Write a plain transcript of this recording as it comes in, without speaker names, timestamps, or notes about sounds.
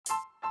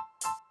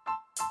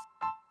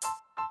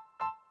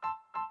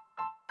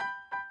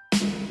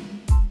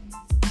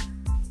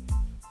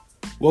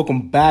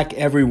Welcome back,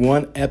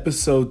 everyone.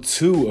 Episode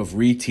 2 of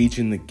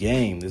Reteaching the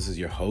Game. This is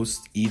your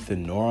host,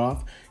 Ethan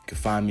Noroff. You can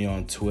find me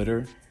on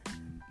Twitter.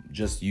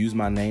 Just use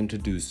my name to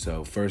do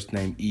so. First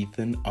name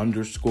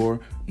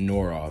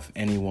Ethan_Noroff.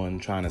 Anyone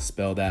trying to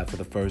spell that for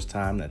the first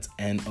time, that's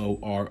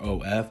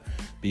Norof.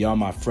 Beyond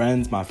my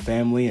friends, my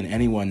family, and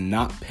anyone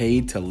not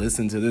paid to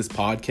listen to this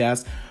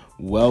podcast,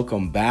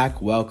 welcome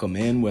back. Welcome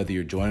in, whether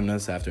you're joining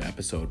us after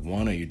episode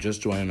 1 or you're just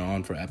joining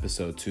on for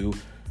episode 2.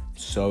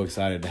 So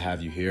excited to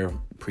have you here.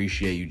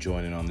 Appreciate you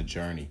joining on the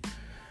journey.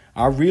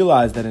 I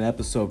realized that in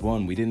episode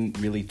 1, we didn't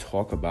really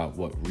talk about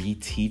what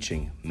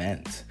reteaching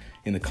meant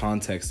in the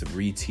context of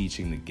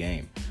reteaching the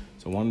game.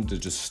 So I wanted to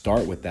just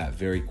start with that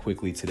very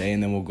quickly today,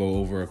 and then we'll go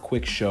over a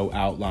quick show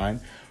outline,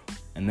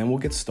 and then we'll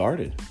get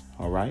started,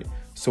 all right?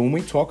 So when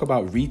we talk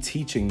about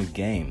reteaching the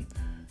game,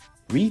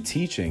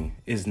 reteaching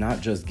is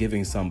not just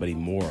giving somebody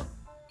more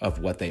of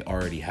what they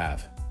already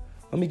have.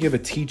 Let me give a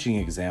teaching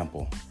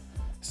example.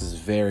 This is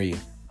very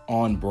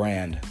on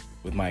brand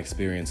with my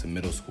experience in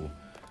middle school.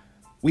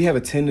 We have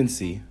a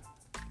tendency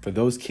for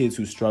those kids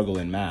who struggle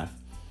in math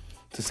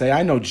to say,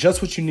 I know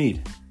just what you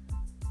need.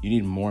 You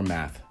need more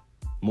math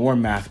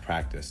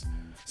practice.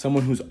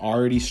 Someone who's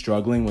already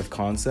struggling with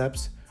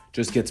concepts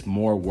just gets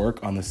more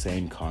work on the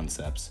same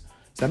concepts.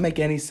 Does that make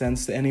any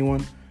sense to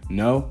anyone?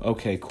 No?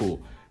 Okay,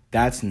 cool.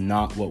 That's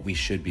not what we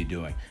should be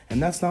doing.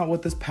 And that's not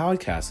what this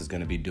podcast is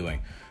going to be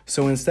doing.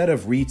 So instead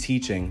of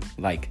reteaching,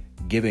 like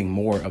giving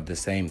more of the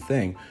same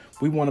thing,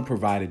 we want to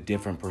provide a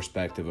different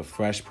perspective, a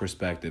fresh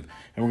perspective.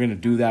 And we're going to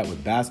do that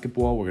with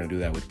basketball. We're going to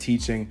do that with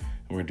teaching. And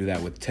we're going to do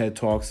that with TED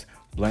Talks,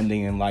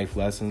 blending in life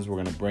lessons. We're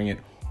going to bring it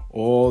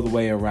all the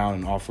way around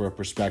and offer a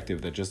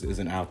perspective that just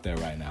isn't out there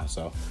right now.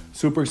 So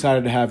super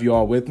excited to have you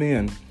all with me.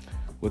 And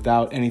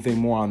without anything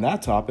more on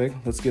that topic,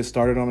 let's get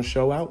started on a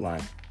show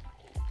outline.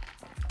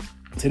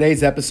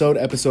 Today's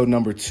episode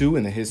number 2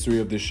 in the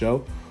history of this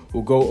show,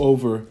 will go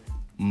over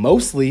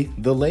mostly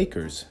the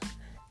Lakers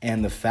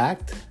and the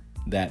fact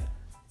that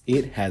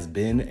it has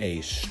been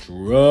a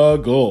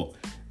struggle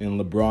in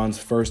LeBron's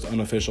first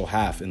unofficial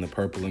half in the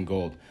purple and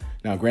gold.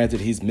 Now,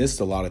 granted, he's missed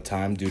a lot of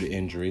time due to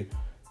injury.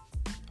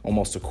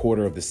 Almost a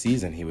quarter of the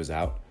season he was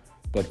out.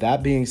 But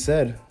that being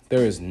said,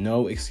 there is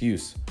no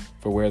excuse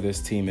for where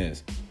this team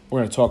is. We're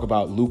going to talk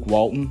about Luke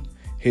Walton,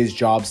 his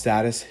job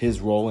status,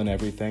 his role in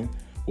everything,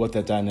 what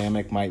that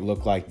dynamic might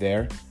look like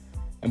there.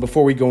 And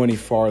before we go any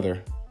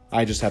farther,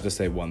 I just have to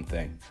say one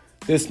thing.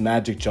 This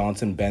Magic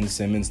Johnson, Ben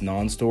Simmons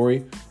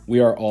non-story,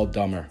 we are all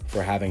dumber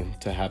for having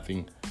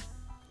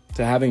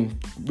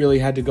really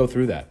had to go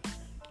through that.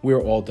 We are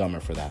all dumber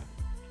for that.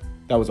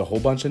 That was a whole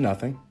bunch of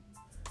nothing.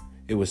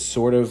 It was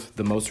sort of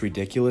the most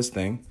ridiculous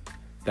thing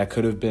that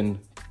could have been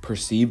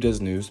perceived as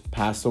news,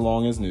 passed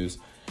along as news.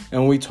 And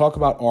when we talk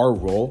about our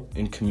role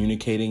in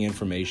communicating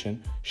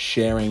information,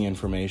 sharing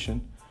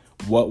information,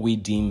 what we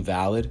deem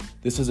valid,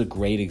 this is a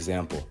great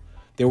example.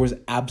 There was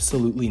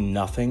absolutely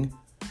nothing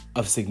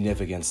of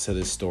significance to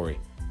this story.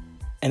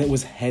 And it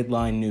was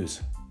headline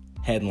news.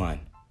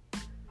 Headline.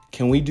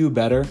 Can we do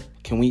better?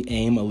 Can we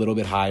aim a little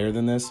bit higher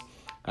than this?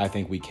 I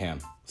think we can.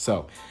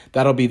 So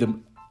that'll be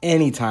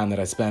any time that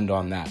I spend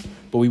on that.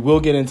 But we will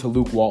get into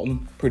Luke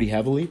Walton pretty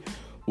heavily.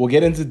 We'll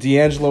get into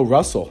D'Angelo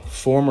Russell,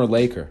 former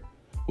Laker,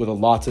 with a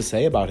lot to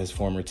say about his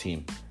former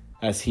team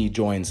as he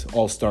joins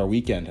All-Star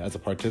Weekend as a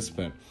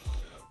participant.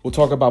 We'll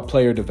talk about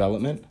player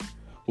development.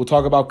 We'll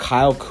talk about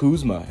Kyle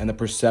Kuzma and the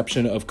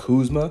perception of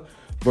Kuzma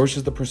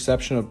versus the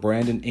perception of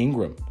Brandon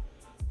Ingram.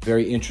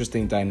 Very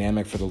interesting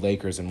dynamic for the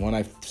Lakers, and one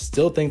I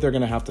still think they're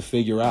going to have to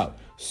figure out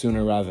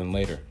sooner rather than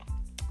later.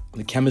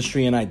 The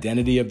chemistry and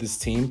identity of this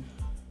team,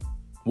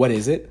 what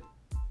is it?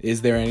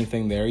 Is there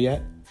anything there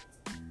yet?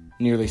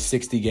 Nearly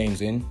 60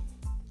 games in,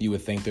 you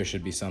would think there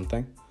should be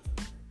something,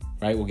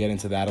 right? We'll get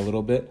into that a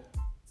little bit.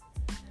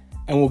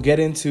 And we'll get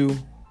into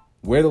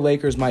where the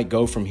Lakers might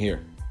go from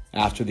here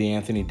after the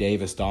Anthony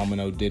Davis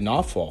domino did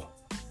not fall,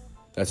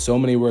 that so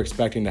many were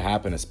expecting to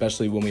happen,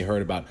 especially when we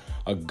heard about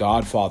a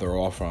Godfather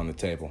offer on the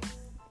table.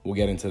 We'll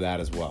get into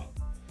that as well.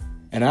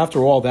 And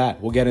after all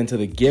that, we'll get into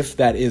the gift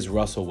that is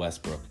Russell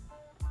Westbrook,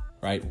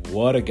 right?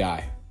 What a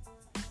guy.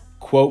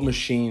 Quote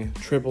machine,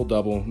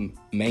 triple-double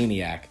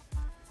maniac,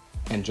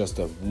 and just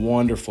a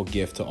wonderful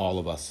gift to all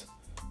of us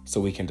so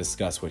we can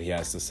discuss what he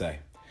has to say.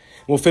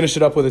 We'll finish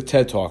it up with a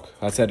TED Talk.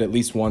 I said at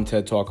least one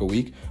TED Talk a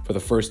week. For the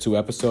first 2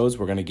 episodes,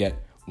 we're going to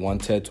get one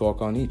TED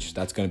Talk on each.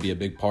 That's going to be a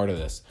big part of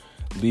this,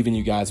 leaving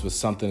you guys with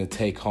something to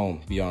take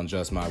home beyond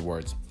just my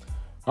words.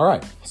 All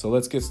right, so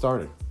let's get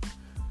started.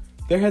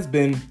 There has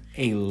been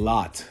a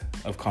lot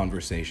of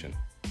conversation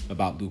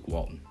about Luke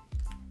Walton,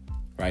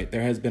 right?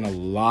 There has been a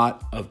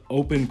lot of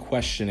open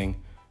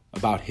questioning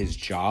about his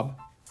job.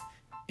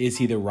 Is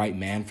he the right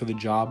man for the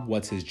job?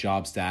 What's his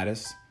job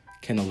status?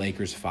 Can the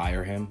Lakers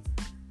fire him?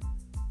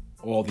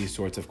 All these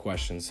sorts of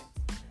questions.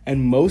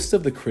 And most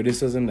of the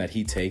criticism that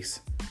he takes,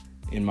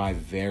 in my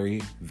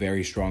very,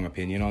 very strong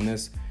opinion on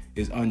this,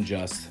 is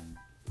unjust.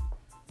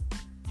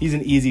 He's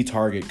an easy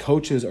target.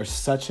 Coaches are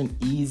such an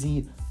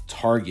easy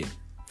target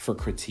for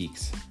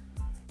critiques,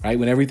 right?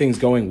 When everything's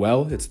going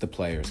well, it's the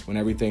players. When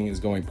everything is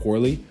going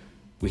poorly,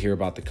 we hear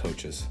about the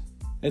coaches.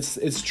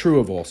 It's true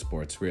of all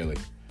sports, really,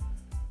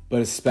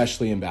 but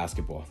especially in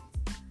basketball,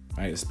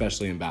 right?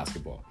 Especially in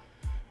basketball.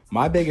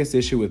 My biggest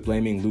issue with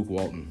blaming Luke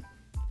Walton,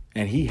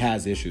 and he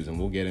has issues, and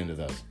we'll get into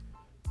those.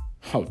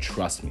 Oh,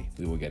 trust me,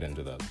 we will get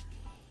into those.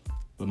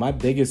 But my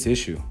biggest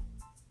issue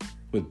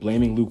with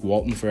blaming Luke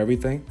Walton for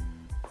everything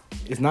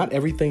is not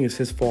everything is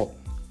his fault.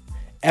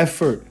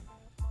 Effort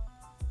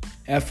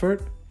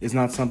is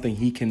not something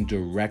he can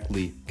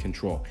directly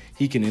control.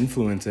 He can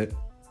influence it.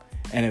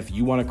 And if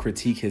you want to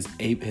critique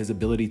his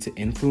ability to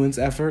influence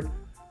effort,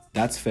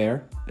 that's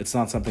fair. It's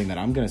not something that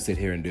I'm going to sit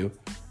here and do,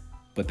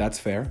 but that's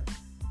fair.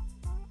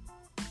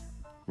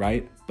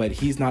 Right? But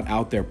he's not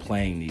out there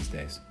playing these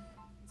days.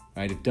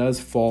 Right? It does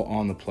fall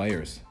on the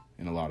players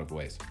in a lot of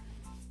ways.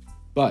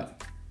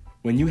 But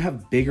when you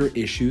have bigger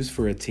issues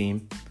for a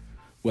team,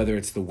 whether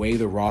it's the way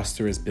the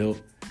roster is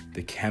built,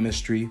 the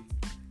chemistry,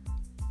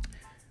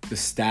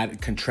 the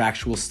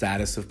contractual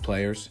status of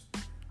players,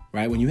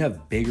 right? When you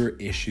have bigger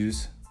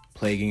issues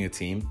plaguing a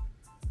team,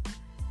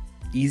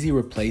 easy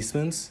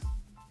replacements,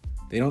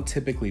 they don't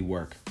typically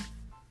work.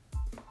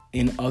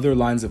 In other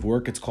lines of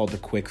work, it's called the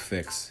quick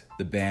fix,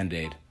 the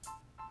Band-Aid.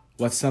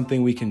 What's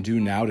something we can do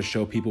now to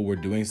show people we're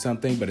doing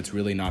something, but it's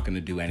really not going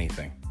to do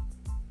anything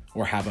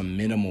or have a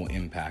minimal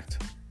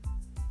impact?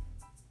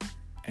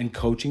 And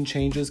coaching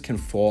changes can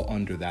fall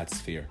under that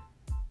sphere.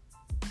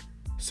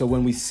 So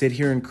when we sit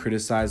here and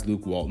criticize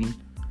Luke Walton,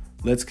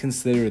 let's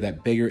consider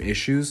that bigger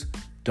issues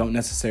don't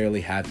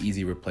necessarily have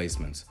easy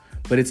replacements.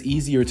 But it's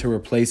easier to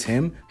replace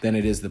him than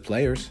it is the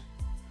players.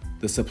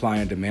 The supply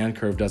and demand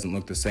curve doesn't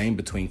look the same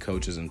between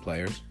coaches and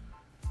players.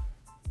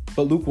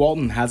 But Luke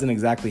Walton hasn't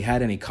exactly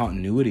had any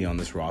continuity on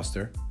this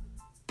roster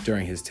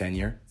during his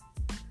tenure.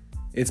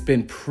 It's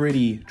been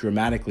pretty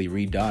dramatically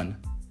redone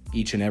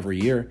each and every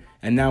year.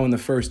 And now in the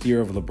first year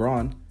of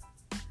LeBron,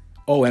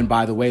 oh, and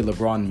by the way,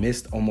 LeBron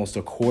missed almost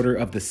a quarter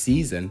of the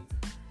season.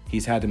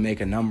 He's had to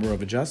make a number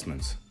of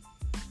adjustments,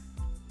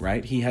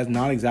 right? He has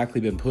not exactly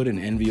been put in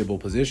enviable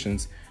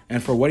positions.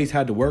 And for what he's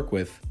had to work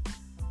with,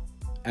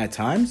 at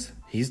times,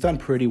 he's done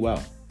pretty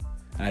well.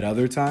 At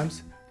other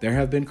times, there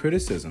have been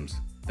criticisms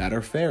that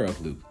are fair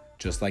of Luke,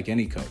 just like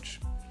any coach.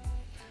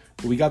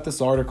 But we got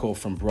this article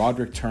from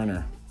Broderick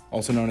Turner,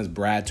 also known as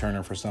Brad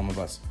Turner for some of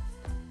us,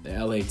 the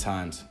LA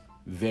Times.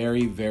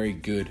 Very, very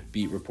good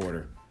beat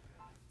reporter.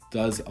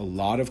 Does a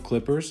lot of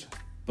Clippers,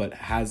 but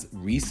has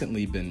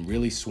recently been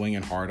really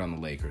swinging hard on the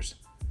Lakers.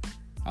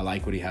 I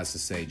like what he has to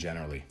say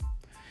generally.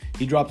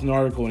 He dropped an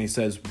article and he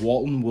says,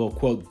 Walton will,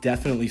 quote,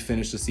 definitely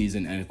finish the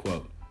season, end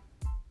quote.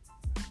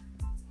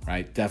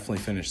 Right? Definitely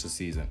finish the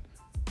season.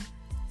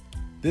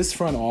 This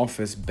front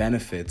office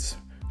benefits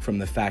from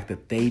the fact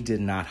that they did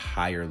not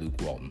hire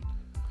Luke Walton.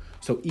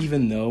 So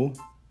even though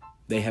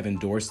they have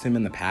endorsed him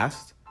in the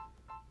past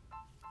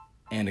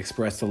and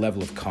expressed a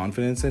level of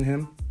confidence in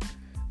him,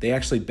 they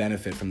actually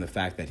benefit from the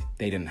fact that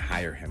they didn't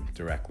hire him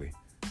directly,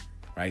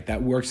 right?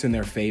 That works in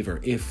their favor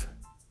if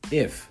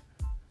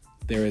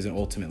there isn't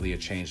ultimately a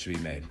change to be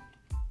made.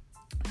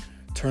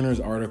 Turner's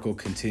article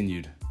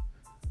continued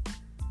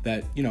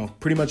that,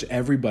 pretty much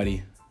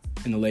everybody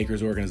in the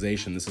Lakers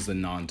organization, this is a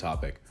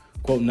non-topic.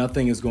 Quote,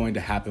 nothing is going to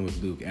happen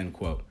with Luke, end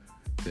quote.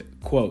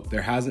 Quote,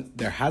 there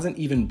hasn't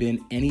even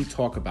been any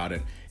talk about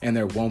it, and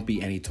there won't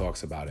be any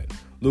talks about it.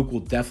 Luke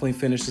will definitely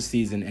finish the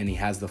season, and he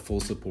has the full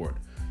support.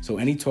 So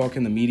any talk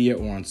in the media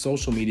or on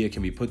social media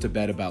can be put to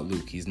bed about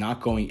Luke. He's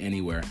not going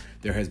anywhere.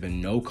 There has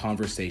been no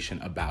conversation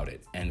about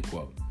it, end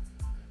quote.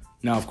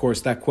 Now, of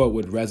course, that quote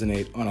would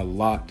resonate on a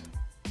lot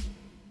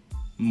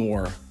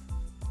more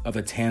of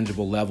a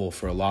tangible level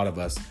for a lot of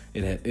us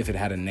if it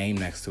had a name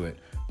next to it,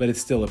 but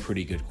it's still a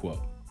pretty good quote.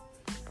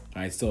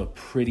 All right, still a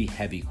pretty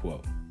heavy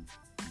quote.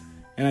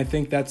 And I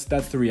think that's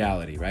the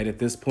reality, right? At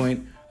this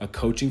point, a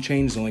coaching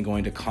change is only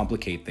going to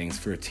complicate things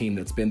for a team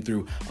that's been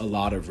through a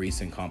lot of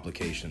recent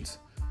complications.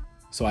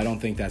 So I don't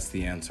think that's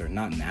the answer.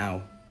 Not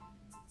now.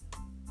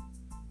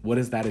 What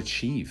does that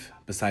achieve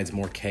besides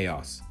more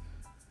chaos?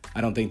 I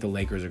don't think the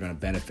Lakers are going to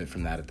benefit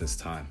from that at this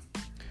time.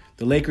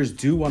 The Lakers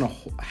do want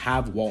to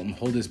have Walton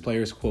hold his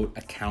players, quote,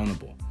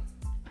 accountable.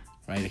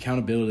 Right?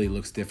 Accountability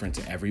looks different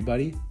to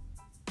everybody.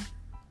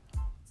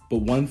 But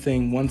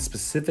one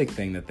specific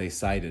thing that they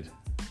cited,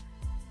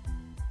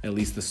 at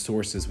least the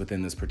sources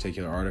within this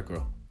particular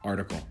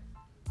article,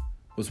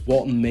 was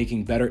Walton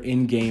making better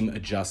in-game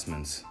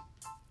adjustments.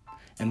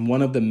 And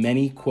one of the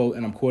many, quote,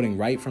 and I'm quoting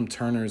right from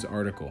Turner's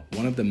article,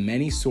 one of the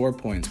many sore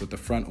points with the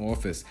front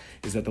office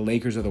is that the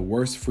Lakers are the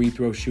worst free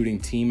throw shooting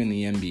team in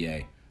the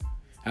NBA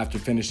after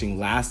finishing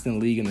last in the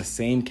league in the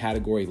same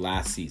category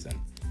last season.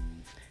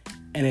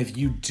 And if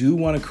you do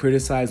want to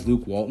criticize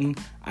Luke Walton,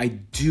 I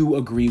do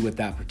agree with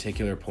that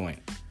particular point,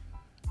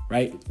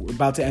 right? We're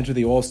about to enter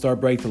the All-Star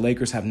break. The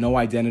Lakers have no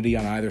identity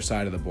on either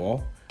side of the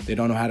ball. They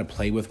don't know how to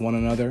play with one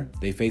another.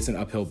 They face an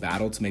uphill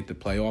battle to make the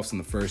playoffs in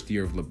the first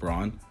year of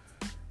LeBron.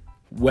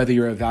 Whether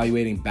you're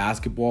evaluating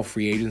basketball,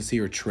 free agency,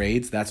 or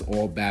trades, that's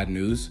all bad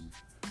news,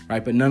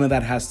 right? But none of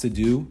that has to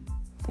do,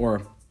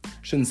 or I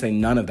shouldn't say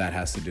none of that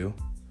has to do,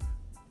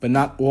 But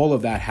not all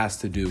of that has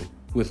to do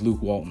with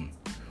Luke Walton.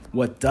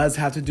 What does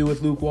have to do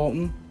with Luke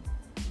Walton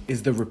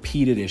is the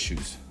repeated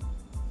issues.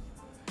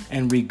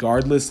 And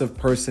regardless of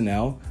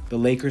personnel, the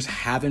Lakers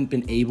haven't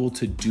been able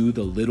to do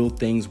the little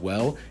things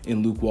well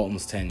in Luke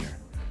Walton's tenure.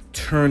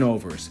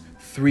 Turnovers,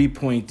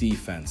 three-point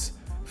defense,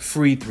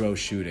 free throw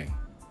shooting,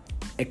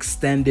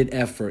 extended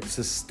effort,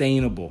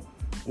 sustainable,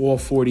 all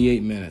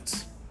 48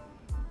 minutes.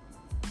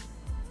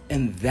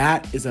 And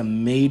that is a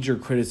major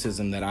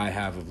criticism that I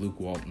have of Luke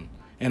Walton.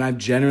 And I've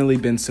generally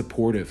been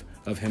supportive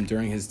of him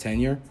during his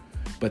tenure,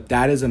 but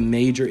that is a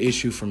major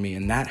issue for me,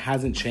 and that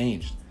hasn't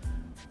changed.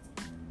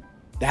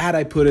 That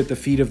I put at the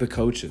feet of the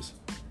coaches.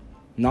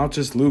 Not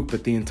just Luke,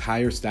 but the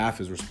entire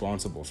staff is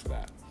responsible for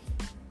that.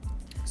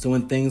 So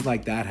when things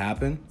like that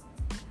happen,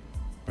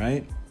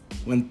 right?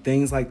 When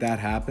things like that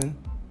happen,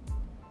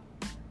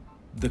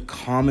 the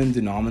common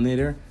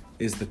denominator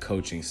is the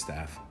coaching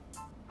staff.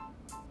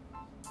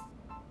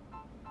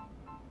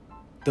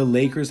 The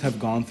Lakers have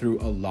gone through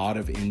a lot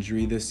of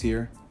injury this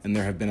year, and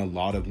there have been a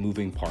lot of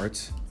moving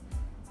parts,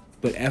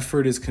 but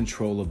effort is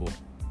controllable.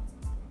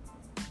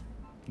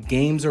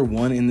 Games are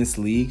won in this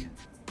league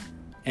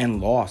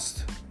and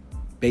lost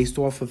based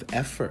off of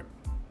effort.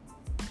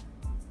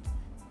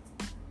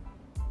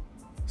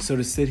 So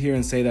to sit here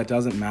and say that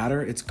doesn't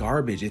matter, it's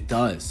garbage. It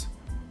does.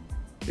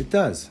 It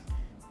does.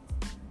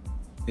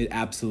 It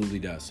absolutely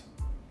does.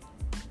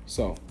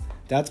 So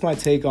that's my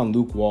take on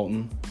Luke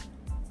Walton.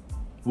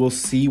 We'll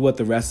see what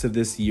the rest of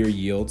this year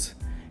yields.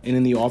 And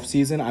in the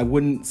offseason, I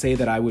wouldn't say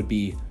that I would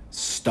be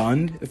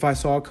stunned if I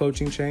saw a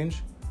coaching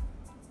change.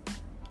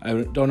 I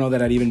don't know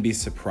that I'd even be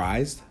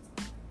surprised.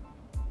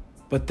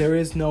 But there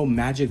is no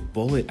magic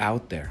bullet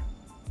out there.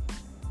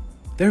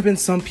 There have been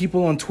some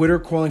people on Twitter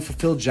calling for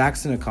Phil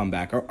Jackson to come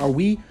back. Are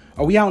we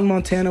out in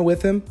Montana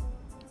with him?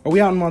 Are we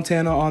out in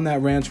Montana on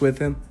that ranch with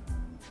him?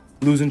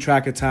 Losing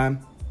track of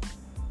time?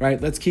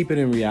 Right? Let's keep it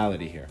in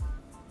reality here.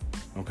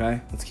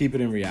 Okay? Let's keep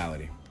it in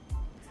reality.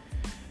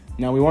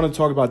 Now we want to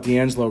talk about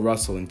D'Angelo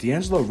Russell. And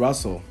D'Angelo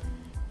Russell,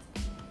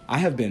 I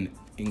have been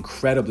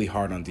incredibly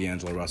hard on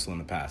D'Angelo Russell in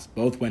the past,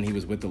 both when he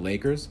was with the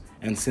Lakers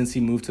and since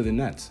he moved to the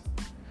Nets.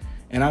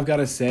 And I've got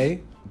to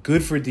say,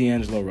 good for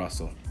D'Angelo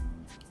Russell.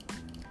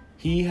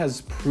 He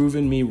has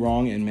proven me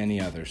wrong and many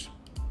others.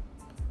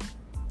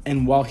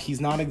 And while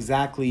he's not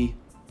exactly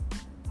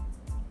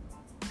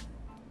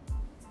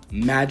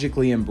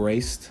magically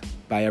embraced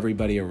by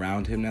everybody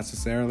around him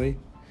necessarily,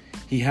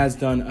 he has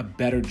done a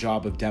better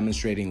job of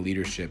demonstrating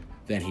leadership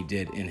than he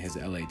did in his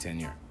LA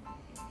tenure.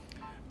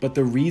 But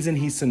the reason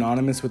he's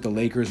synonymous with the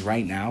Lakers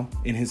right now,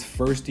 in his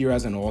first year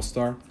as an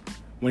All-Star,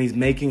 when he's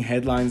making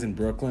headlines in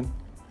Brooklyn,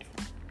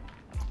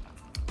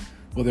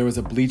 well, there was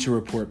a Bleacher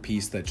Report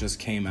piece that just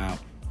came out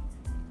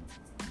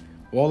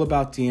all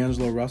about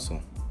D'Angelo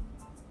Russell.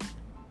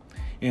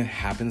 And it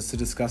happens to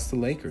discuss the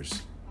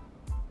Lakers.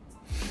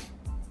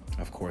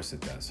 Of course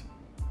it does.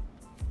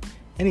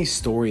 Any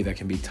story that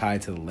can be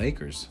tied to the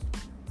Lakers,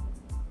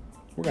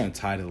 we're going to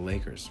tie to the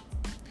Lakers.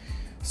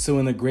 So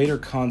in the greater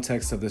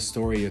context of the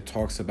story, it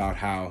talks about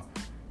how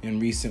in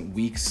recent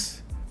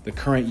weeks, the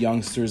current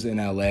youngsters in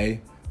LA,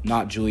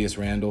 not Julius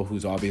Randle,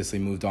 who's obviously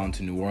moved on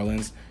to New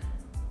Orleans,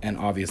 and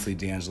obviously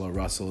D'Angelo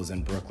Russell is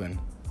in Brooklyn,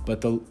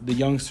 but the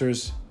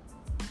youngsters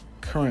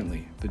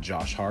currently, the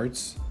Josh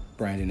Harts,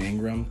 Brandon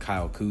Ingram,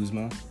 Kyle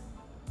Kuzma,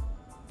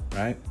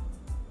 right?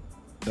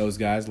 Those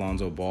guys,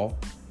 Lonzo Ball,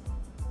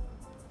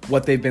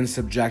 what they've been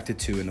subjected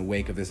to in the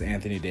wake of this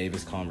Anthony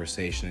Davis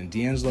conversation. And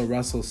D'Angelo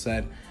Russell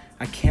said,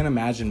 I can't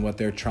imagine what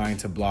they're trying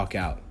to block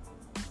out.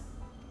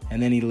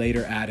 And then he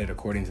later added,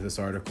 according to this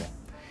article,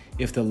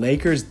 if the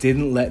Lakers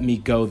didn't let me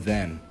go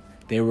then,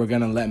 they were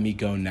going to let me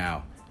go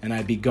now. And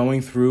I'd be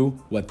going through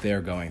what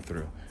they're going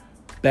through.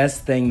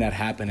 Best thing that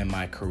happened in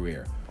my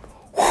career.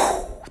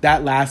 Whew,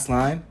 that last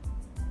line,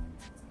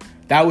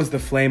 that was the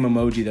flame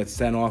emoji that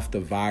sent off the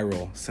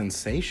viral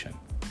sensation.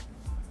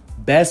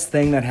 Best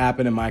thing that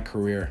happened in my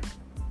career,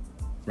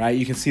 right?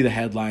 You can see the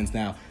headlines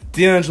now.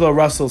 D'Angelo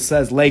Russell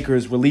says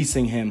Lakers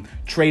releasing him,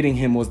 trading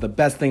him was the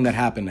best thing that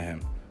happened to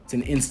him. It's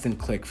an instant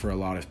click for a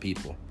lot of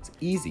people. It's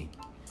easy.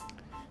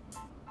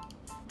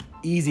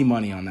 Easy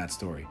money on that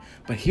story.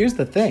 But here's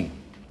the thing.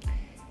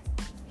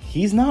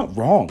 He's not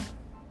wrong.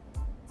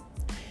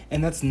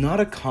 And that's not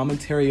a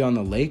commentary on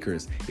the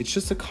Lakers. It's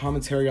just a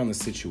commentary on the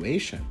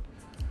situation.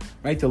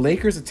 Right? The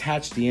Lakers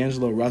attached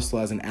D'Angelo Russell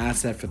as an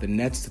asset for the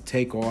Nets to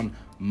take on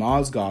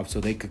Mozgov so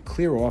they could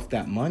clear off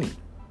that money.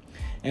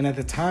 And at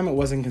the time, it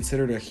wasn't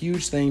considered a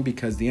huge thing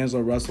because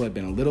D'Angelo Russell had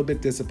been a little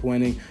bit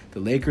disappointing. The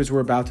Lakers were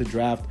about to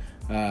draft,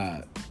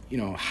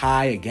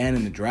 high again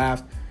in the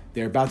draft.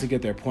 They're about to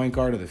get their point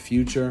guard of the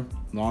future,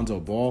 Lonzo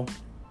Ball,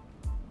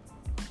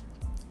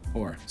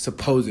 or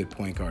supposed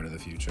point guard of the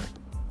future,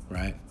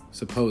 right?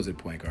 Supposed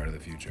point guard of the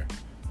future.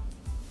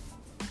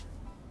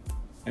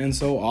 And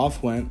so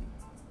off went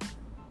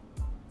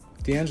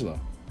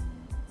D'Angelo.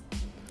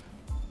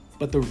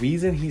 But the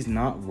reason he's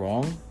not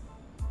wrong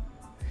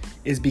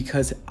is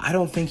because I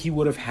don't think he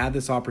would have had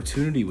this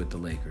opportunity with the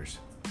Lakers.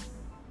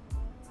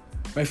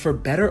 Right? For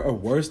better or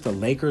worse, the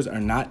Lakers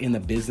are not in the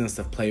business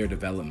of player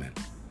development.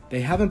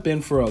 They haven't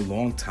been for a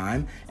long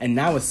time, and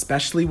now,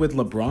 especially with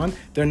LeBron,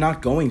 they're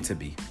not going to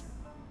be.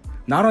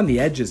 Not on the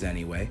edges,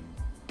 anyway.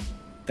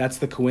 That's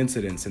the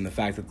coincidence in the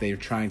fact that they're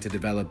trying to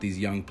develop these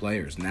young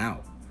players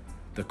now,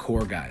 the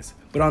core guys.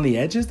 But on the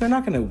edges, they're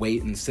not going to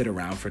wait and sit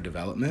around for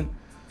development.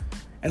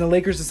 And the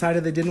Lakers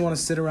decided they didn't want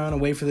to sit around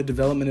and wait for the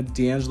development of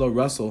D'Angelo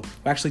Russell,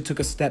 who actually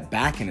took a step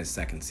back in his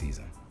second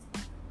season.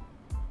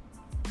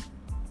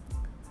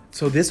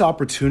 So this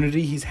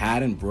opportunity he's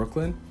had in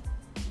Brooklyn,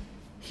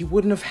 he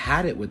wouldn't have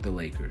had it with the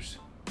Lakers.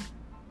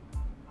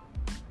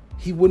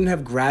 He wouldn't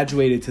have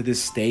graduated to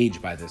this stage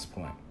by this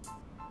point.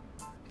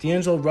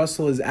 D'Angelo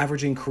Russell is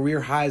averaging career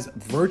highs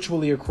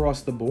virtually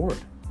across the board.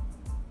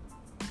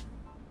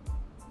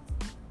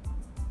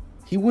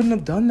 He wouldn't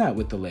have done that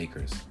with the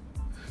Lakers.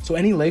 So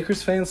any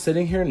Lakers fans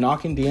sitting here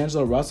knocking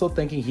D'Angelo Russell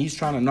thinking he's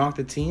trying to knock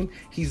the team,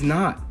 he's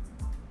not.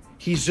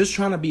 He's just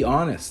trying to be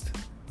honest.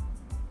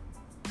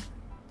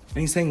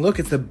 And he's saying, look,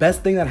 it's the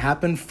best thing that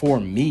happened for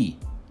me.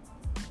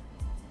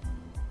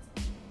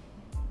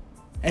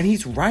 And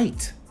he's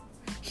right.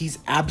 He's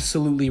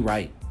absolutely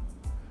right.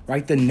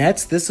 Right? The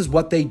Nets, this is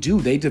what they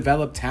do. They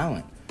develop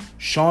talent.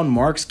 Sean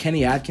Marks,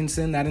 Kenny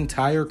Atkinson, that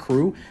entire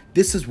crew,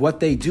 this is what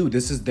they do.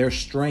 This is their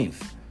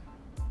strength.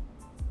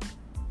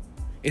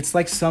 It's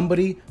like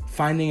somebody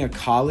finding a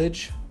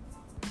college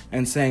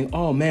and saying,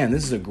 oh man,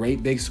 this is a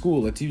great big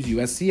school. Let's use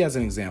USC as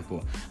an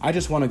example. I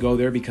just want to go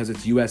there because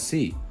it's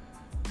USC.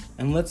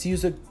 And let's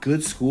use a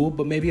good school,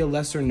 but maybe a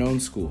lesser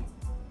known school.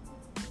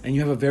 And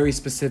you have a very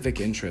specific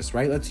interest,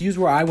 right? Let's use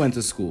where I went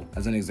to school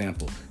as an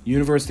example.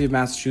 University of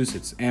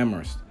Massachusetts,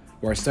 Amherst,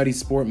 where I studied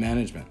sport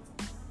management.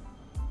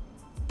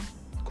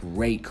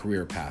 Great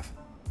career path,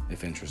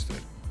 if interested.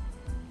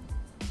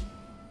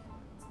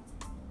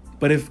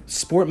 But if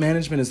sport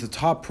management is the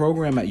top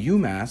program at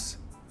UMass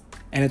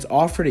and it's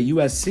offered at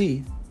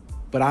USC,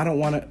 but I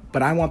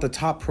want the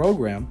top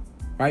program,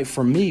 right?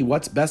 For me,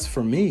 what's best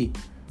for me?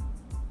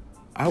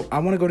 I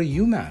want to go to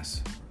UMass.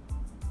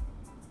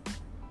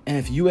 And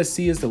if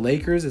USC is the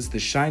Lakers, it's the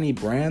shiny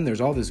brand,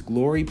 there's all this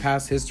glory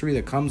past history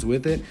that comes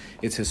with it.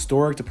 It's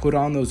historic to put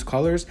on those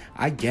colors.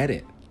 I get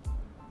it.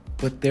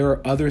 But there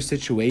are other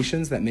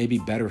situations that may be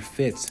better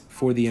fits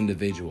for the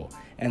individual.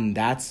 And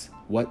that's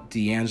what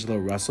D'Angelo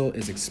Russell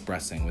is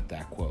expressing with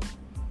that quote.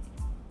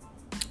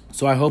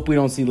 So I hope we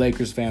don't see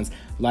Lakers fans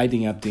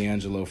lighting up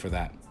D'Angelo for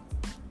that.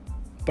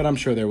 But I'm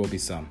sure there will be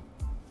some.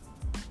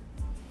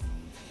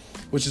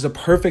 Which is a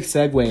perfect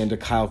segue into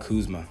Kyle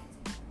Kuzma.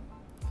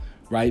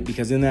 Right?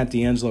 Because in that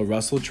D'Angelo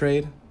Russell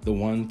trade, the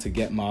one to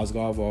get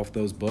Mozgov off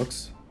those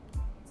books,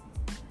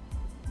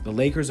 the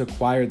Lakers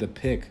acquired the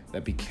pick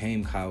that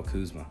became Kyle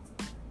Kuzma.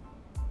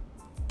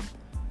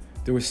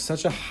 There was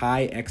such a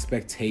high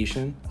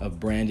expectation of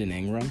Brandon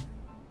Ingram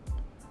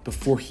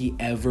before he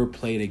ever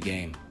played a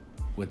game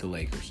with the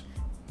Lakers.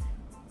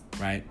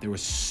 Right? There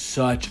was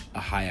such a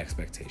high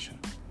expectation.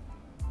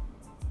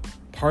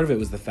 Part of it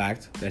was the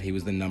fact that he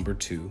was the number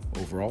 2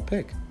 overall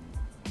pick.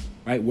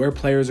 Right? Where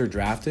players are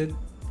drafted,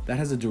 that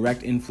has a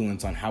direct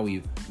influence on how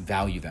we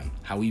value them,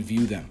 how we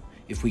view them,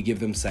 if we give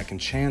them second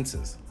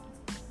chances,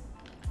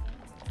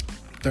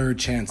 third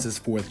chances,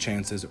 fourth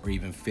chances, or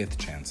even fifth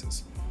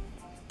chances.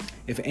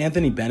 If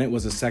Anthony Bennett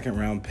was a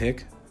second-round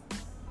pick,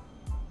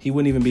 he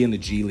wouldn't even be in the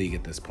G League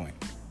at this point.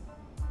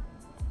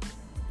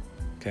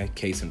 Okay,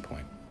 case in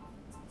point.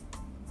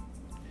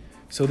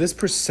 So this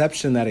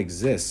perception that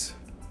exists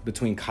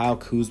between Kyle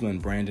Kuzma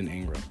and Brandon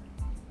Ingram,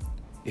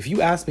 if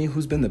you ask me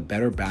who's been the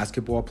better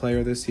basketball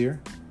player this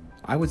year,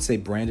 I would say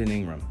Brandon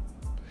Ingram.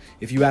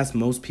 If you ask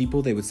most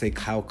people, they would say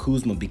Kyle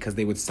Kuzma because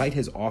they would cite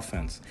his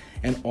offense.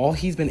 And all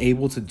he's been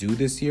able to do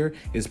this year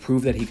is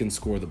prove that he can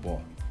score the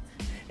ball.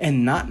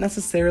 And not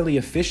necessarily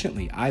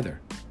efficiently either.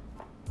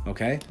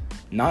 Okay?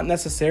 Not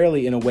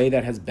necessarily in a way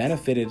that has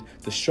benefited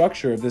the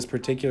structure of this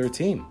particular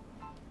team.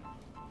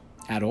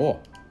 At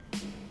all.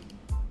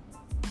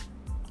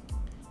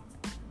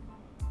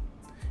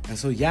 And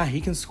so, yeah, he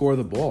can score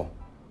the ball.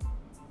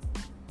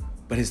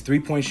 But his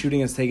three-point shooting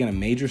has taken a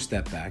major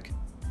step back,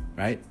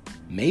 right?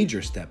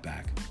 Major step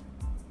back.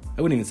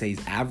 I wouldn't even say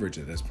he's average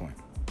at this point.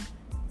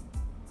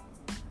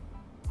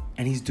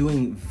 And he's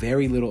doing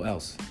very little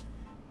else.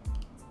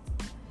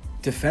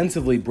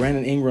 Defensively,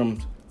 Brandon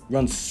Ingram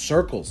runs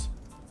circles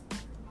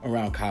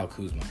around Kyle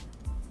Kuzma.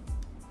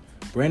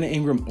 Brandon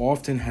Ingram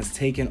often has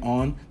taken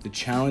on the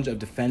challenge of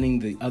defending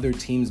the other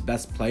team's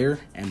best player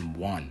and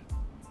won.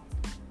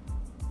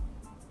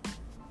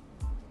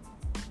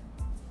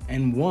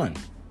 And won.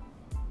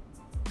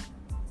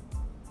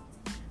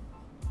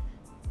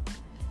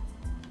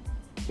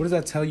 What does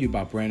that tell you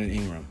about Brandon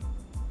Ingram?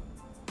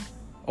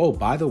 Oh,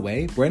 by the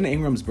way, Brandon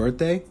Ingram's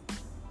birth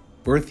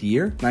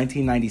year,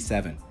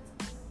 1997.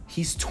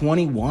 He's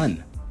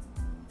 21.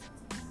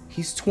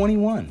 He's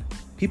 21.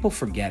 People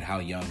forget how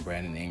young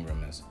Brandon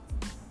Ingram is,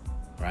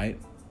 right?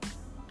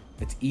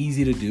 It's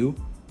easy to do,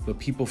 but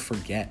people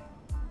forget.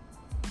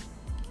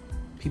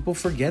 People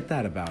forget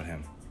that about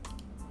him.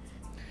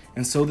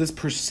 And so this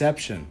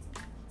perception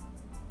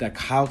that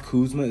Kyle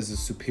Kuzma is a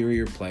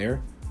superior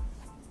player,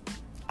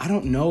 I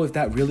don't know if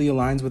that really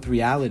aligns with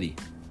reality.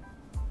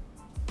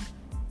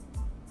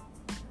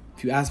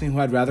 If you ask me who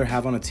I'd rather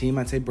have on a team,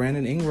 I'd say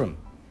Brandon Ingram.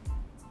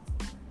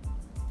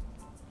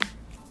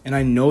 And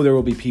I know there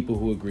will be people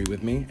who agree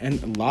with me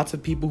and lots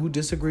of people who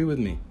disagree with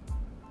me.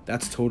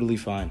 That's totally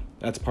fine.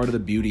 That's part of the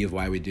beauty of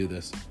why we do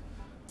this.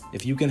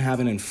 If you can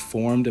have an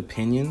informed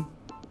opinion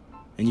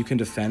and you can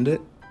defend it,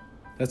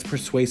 that's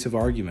persuasive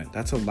argument.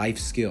 That's a life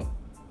skill.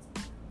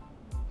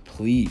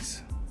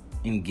 Please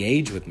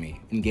engage with me.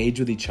 Engage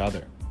with each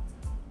other.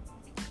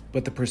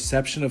 But the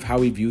perception of how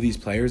we view these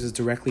players is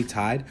directly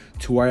tied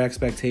to our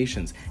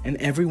expectations. And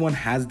everyone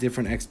has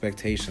different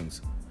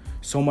expectations.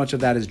 So much of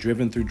that is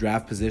driven through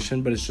draft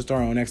position, but it's just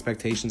our own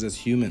expectations as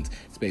humans.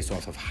 It's based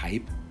off of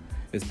hype.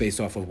 It's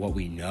based off of what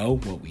we know,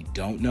 what we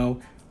don't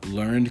know,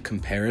 learned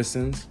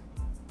comparisons.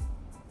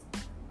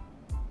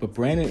 But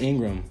Brandon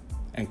Ingram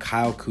and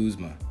Kyle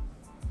Kuzma,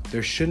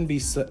 there shouldn't be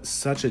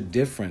such a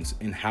difference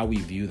in how we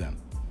view them.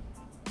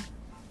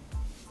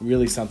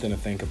 Really something to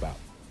think about.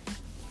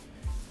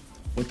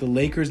 What the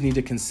Lakers need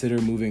to consider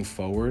moving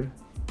forward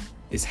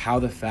is how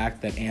the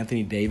fact that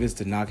Anthony Davis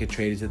did not get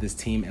traded to this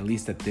team, at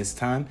least at this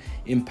time,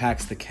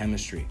 impacts the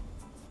chemistry.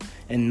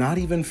 And not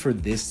even for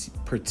this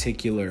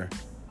particular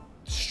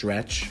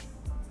stretch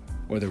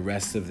or the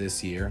rest of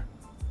this year,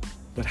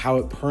 but how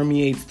it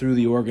permeates through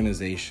the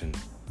organization.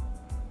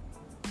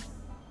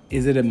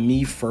 Is it a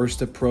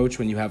me-first approach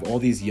when you have all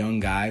these young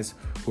guys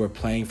who are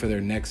playing for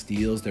their next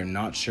deals? They're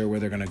not sure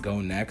where they're going to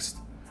go next.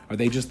 Are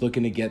they just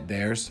looking to get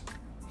theirs?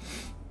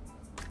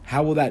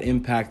 How will that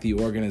impact the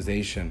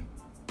organization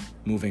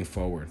moving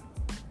forward?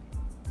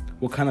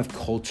 What kind of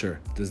culture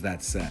does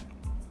that set?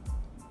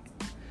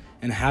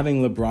 And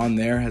having LeBron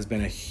there has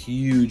been a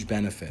huge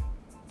benefit,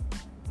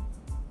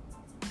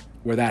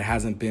 where that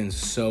hasn't been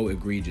so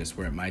egregious,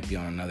 where it might be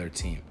on another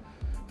team.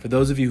 For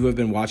those of you who have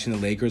been watching the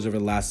Lakers over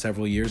the last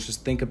several years,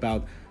 just think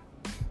about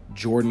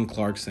Jordan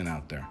Clarkson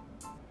out there.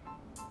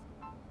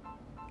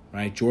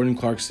 Right? Jordan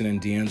Clarkson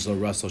and D'Angelo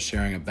Russell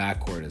sharing a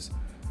backcourt is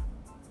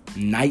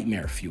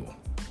nightmare fuel.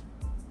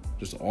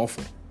 Just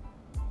awful.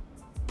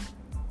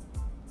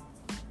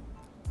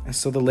 And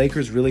so the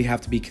Lakers really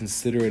have to be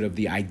considerate of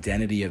the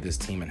identity of this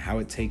team and how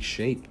it takes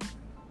shape.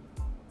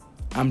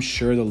 I'm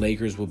sure the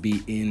Lakers will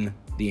be in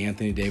the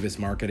Anthony Davis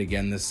market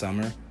again this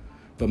summer.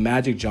 But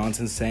Magic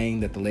Johnson saying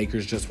that the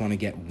Lakers just want to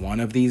get one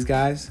of these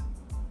guys,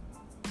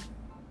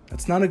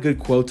 that's not a good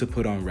quote to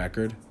put on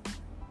record.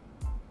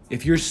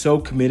 If you're so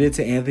committed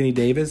to Anthony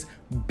Davis,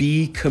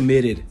 be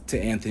committed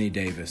to Anthony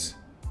Davis.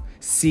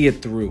 See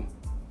it through.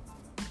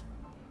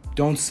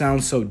 Don't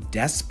sound so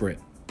desperate.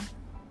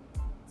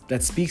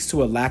 That speaks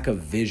to a lack of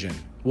vision.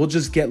 We'll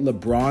just get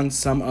LeBron,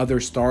 some other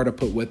star to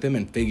put with him,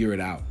 and figure it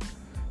out.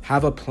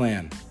 Have a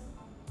plan.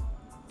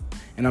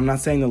 And I'm not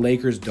saying the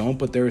Lakers don't,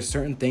 but there are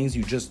certain things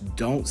you just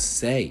don't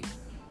say.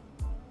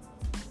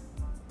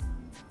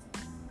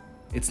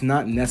 It's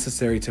not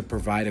necessary to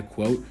provide a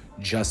quote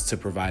just to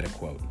provide a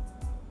quote.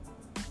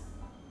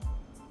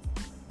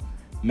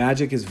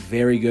 Magic is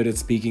very good at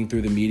speaking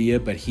through the media,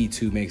 but he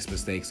too makes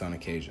mistakes on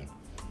occasion.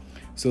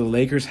 So the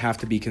Lakers have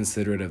to be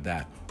considerate of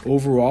that.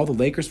 Overall, the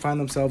Lakers find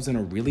themselves in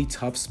a really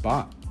tough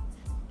spot.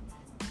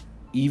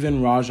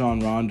 Even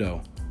Rajon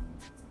Rondo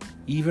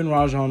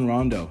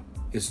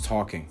is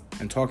talking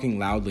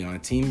loudly on a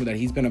team that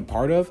he's been a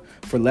part of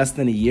for less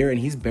than a year, and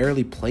he's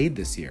barely played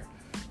this year.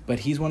 But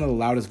he's one of the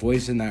loudest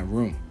voices in that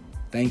room,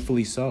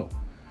 thankfully so.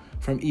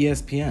 From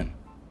ESPN,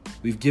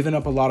 we've given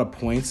up a lot of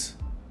points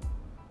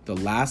the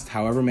last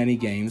however many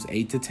games,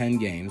 8 to 10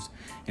 games,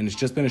 and it's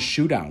just been a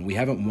shootout. We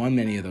haven't won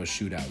many of those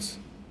shootouts.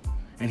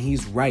 And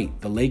he's right.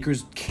 The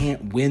Lakers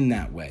can't win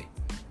that way.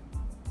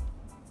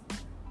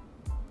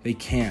 They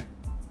can't.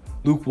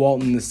 Luke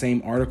Walton in the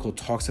same article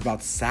talks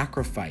about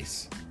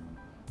sacrifice.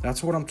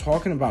 That's what I'm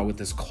talking about with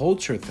this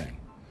culture thing.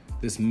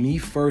 This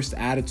me-first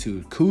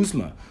attitude.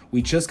 Kuzma,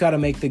 we just got to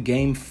make the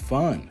game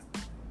fun.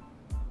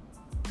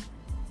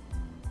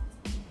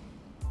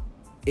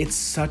 It's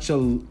such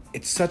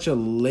a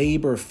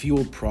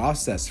labor-fueled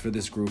process for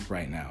this group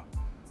right now.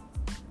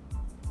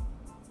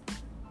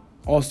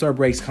 All-Star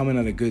break's coming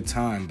at a good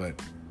time,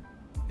 but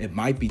it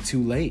might be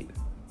too late.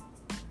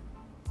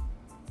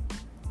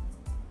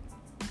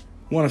 I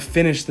want to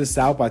finish this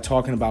out by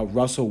talking about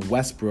Russell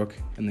Westbrook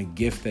and the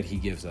gift that he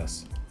gives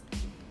us.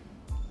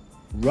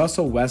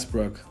 Russell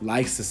Westbrook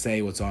likes to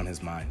say what's on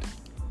his mind,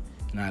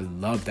 and I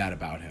love that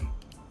about him.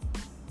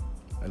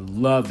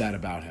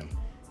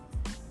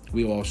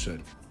 We all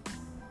should.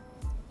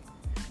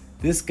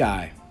 This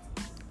guy,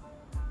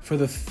 for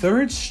the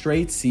third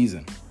straight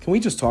season, can we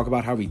just talk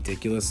about how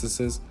ridiculous this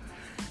is?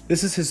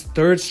 This is his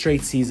third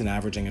straight season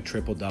averaging a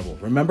triple-double.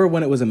 Remember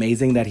when it was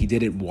amazing that he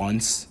did it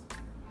once?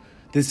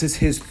 This is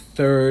his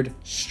third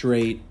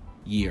straight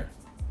year.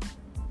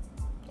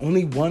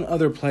 Only one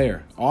other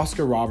player,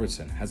 Oscar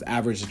Robertson, has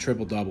averaged a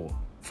triple-double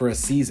for a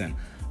season,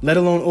 let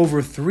alone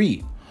over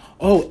 3.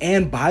 Oh,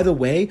 and by the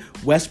way,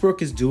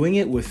 Westbrook is doing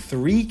it with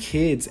 3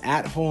 kids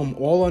at home,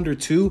 all under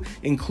 2,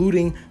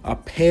 including a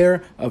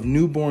pair of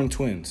newborn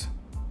twins.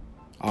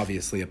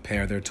 Obviously a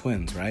pair, they're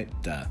twins, right?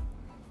 Duh.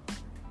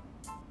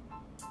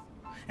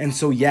 And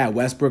so, yeah,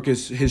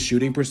 his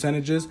shooting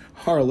percentages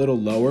are a little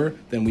lower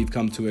than we've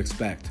come to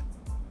expect.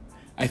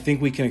 I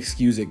think we can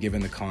excuse it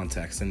given the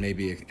context and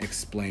maybe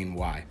explain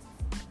why.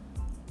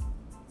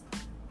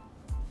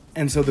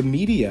 And so the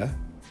media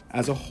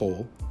as a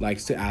whole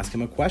likes to ask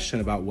him a question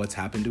about what's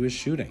happened to his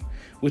shooting,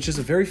 which is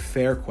a very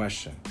fair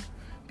question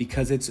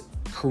because it's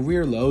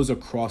career lows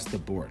across the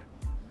board.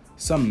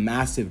 Some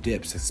massive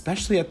dips,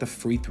 especially at the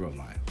free throw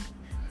line.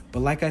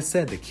 But like I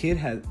said, he's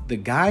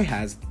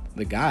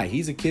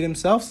a kid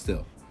himself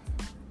still.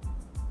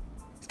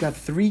 He's got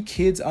 3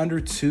 kids under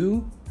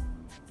 2,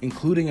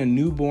 including a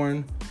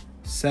newborn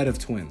set of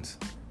twins.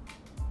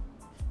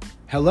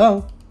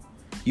 Hello?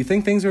 You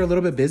think things are a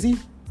little bit busy?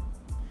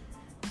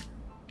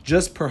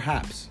 Just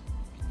perhaps.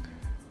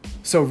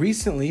 So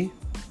recently,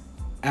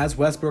 as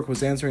Westbrook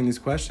was answering these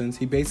questions,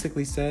 he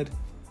basically said,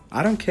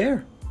 I don't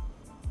care.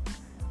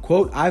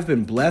 Quote, I've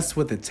been blessed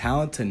with the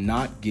talent to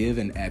not give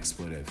an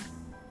expletive.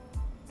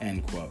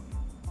 End quote.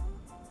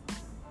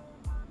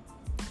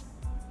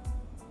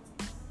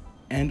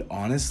 And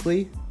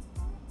honestly,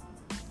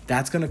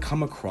 that's going to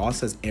come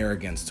across as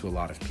arrogance to a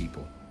lot of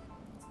people.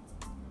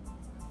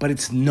 But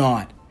it's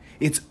not.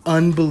 It's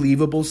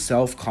unbelievable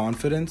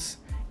self-confidence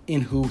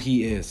in who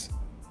he is.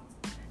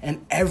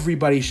 And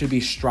everybody should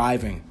be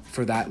striving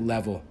for that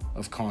level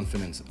of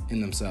confidence in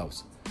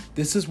themselves.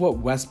 This is what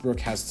Westbrook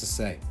has to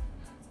say.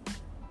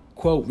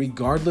 Quote,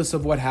 regardless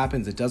of what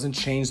happens, it doesn't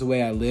change the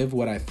way I live,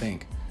 what I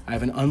think. I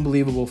have an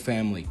unbelievable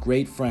family,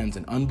 great friends,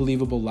 an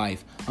unbelievable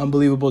life,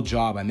 unbelievable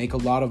job. I make a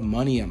lot of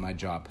money at my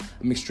job.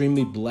 I'm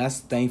extremely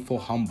blessed, thankful,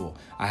 humble.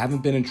 I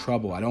haven't been in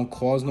trouble. I don't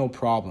cause no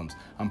problems.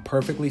 I'm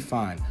perfectly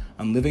fine.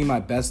 I'm living my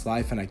best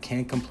life and I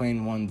can't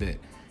complain one bit.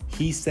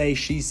 He say,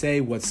 she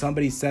say, what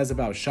somebody says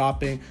about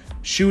shopping,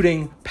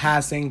 shooting,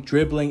 passing,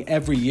 dribbling,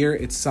 every year,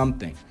 it's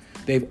something.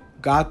 They've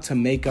got to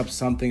make up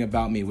something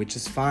about me, which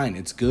is fine.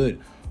 It's good.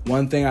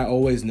 One thing I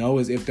always know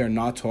is if they're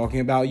not talking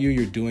about you,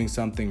 you're doing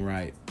something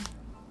right.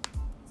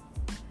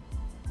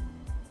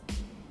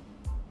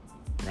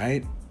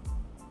 Right?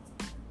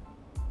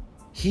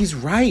 He's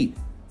right.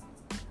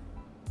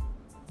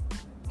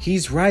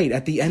 He's right.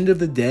 At the end of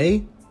the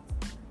day,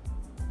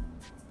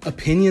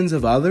 opinions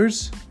of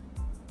others,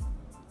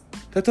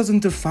 that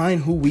doesn't define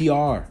who we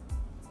are.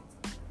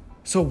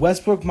 So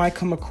Westbrook might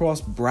come across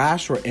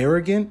brash or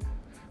arrogant,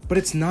 but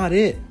it's not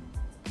it.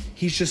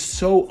 He's just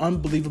so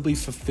unbelievably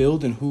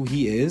fulfilled in who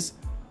he is.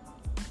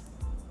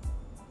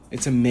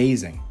 It's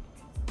amazing.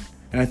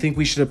 And I think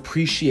we should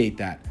appreciate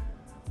that,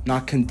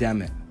 not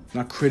condemn it,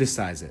 not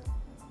criticize it.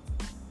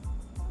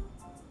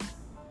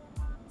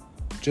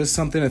 Just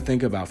something to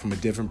think about from a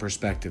different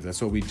perspective.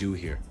 That's what we do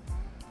here.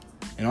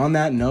 And on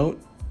that note,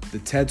 the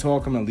TED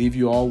Talk I'm going to leave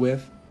you all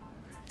with,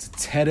 it's a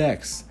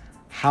TEDx,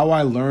 How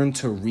I Learned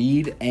to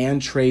Read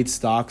and Trade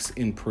Stocks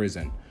in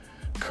Prison.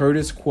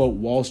 Curtis, quote,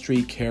 Wall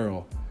Street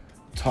Carroll,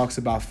 talks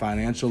about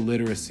financial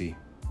literacy.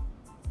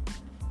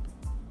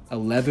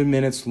 11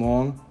 minutes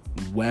long,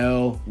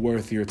 well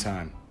worth your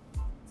time.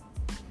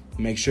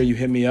 Make sure you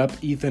hit me up,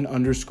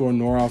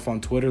 Ethan_Noroff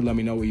on Twitter. Let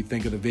me know what you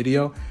think of the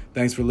video.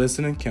 Thanks for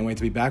listening. Can't wait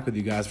to be back with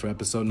you guys for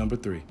episode number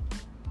 3.